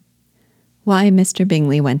Why Mr.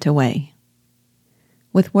 Bingley went away.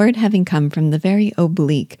 With word having come from the very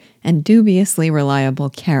oblique and dubiously reliable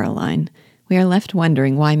Caroline, we are left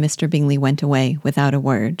wondering why Mr. Bingley went away without a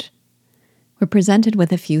word. We're presented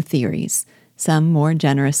with a few theories, some more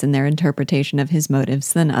generous in their interpretation of his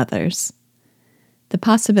motives than others. The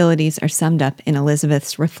possibilities are summed up in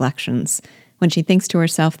Elizabeth's reflections, when she thinks to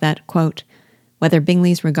herself that, quote, whether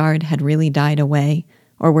Bingley's regard had really died away,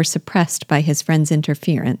 or were suppressed by his friend's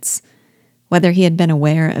interference, whether he had been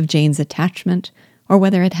aware of Jane's attachment, or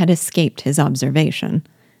whether it had escaped his observation.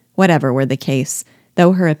 Whatever were the case,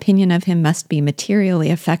 though her opinion of him must be materially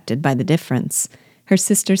affected by the difference, her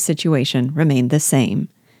sister's situation remained the same,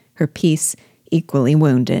 her peace equally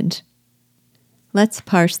wounded. Let's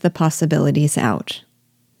parse the possibilities out.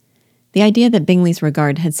 The idea that Bingley's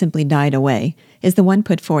regard had simply died away is the one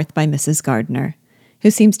put forth by Mrs. Gardiner,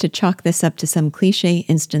 who seems to chalk this up to some cliché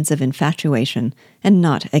instance of infatuation and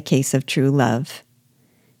not a case of true love.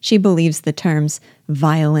 She believes the terms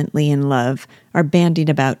violently in love are bandied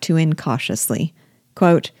about too incautiously,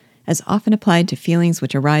 quote, as often applied to feelings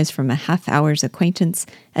which arise from a half-hour's acquaintance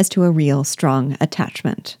as to a real strong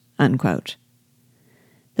attachment, unquote.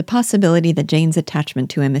 The possibility that Jane's attachment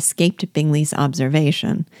to him escaped Bingley's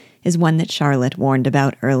observation is one that Charlotte warned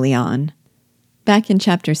about early on. Back in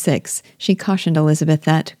Chapter 6, she cautioned Elizabeth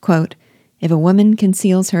that, quote, if a woman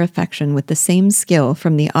conceals her affection with the same skill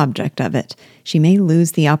from the object of it, she may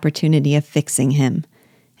lose the opportunity of fixing him,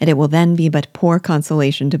 and it will then be but poor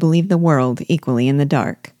consolation to believe the world equally in the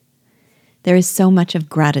dark. There is so much of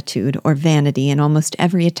gratitude or vanity in almost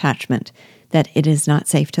every attachment that it is not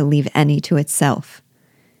safe to leave any to itself.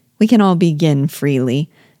 We can all begin freely.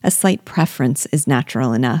 A slight preference is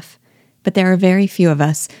natural enough, but there are very few of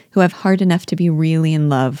us who have heart enough to be really in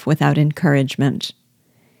love without encouragement.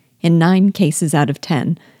 In 9 cases out of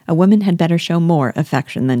 10, a woman had better show more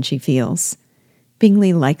affection than she feels.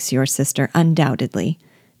 Bingley likes your sister undoubtedly,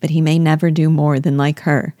 but he may never do more than like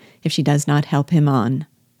her if she does not help him on,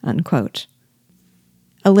 unquote.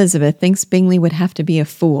 Elizabeth thinks Bingley would have to be a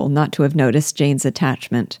fool not to have noticed Jane's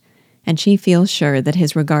attachment, and she feels sure that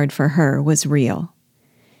his regard for her was real.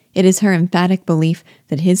 It is her emphatic belief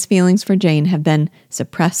that his feelings for Jane have been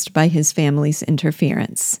suppressed by his family's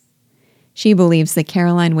interference. She believes that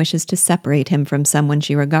Caroline wishes to separate him from someone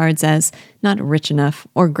she regards as not rich enough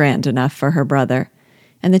or grand enough for her brother,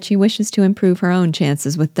 and that she wishes to improve her own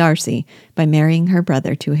chances with Darcy by marrying her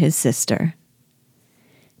brother to his sister.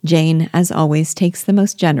 Jane, as always, takes the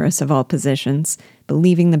most generous of all positions,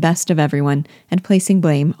 believing the best of everyone and placing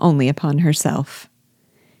blame only upon herself.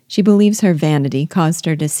 She believes her vanity caused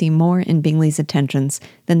her to see more in Bingley's attentions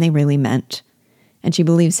than they really meant, and she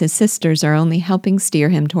believes his sisters are only helping steer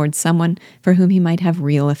him towards someone for whom he might have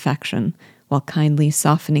real affection, while kindly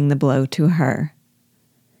softening the blow to her.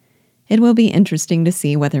 It will be interesting to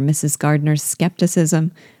see whether Mrs. Gardiner's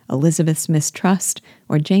skepticism, Elizabeth's mistrust,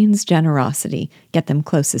 or Jane's generosity get them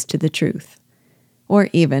closest to the truth, or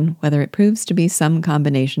even whether it proves to be some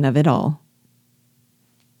combination of it all.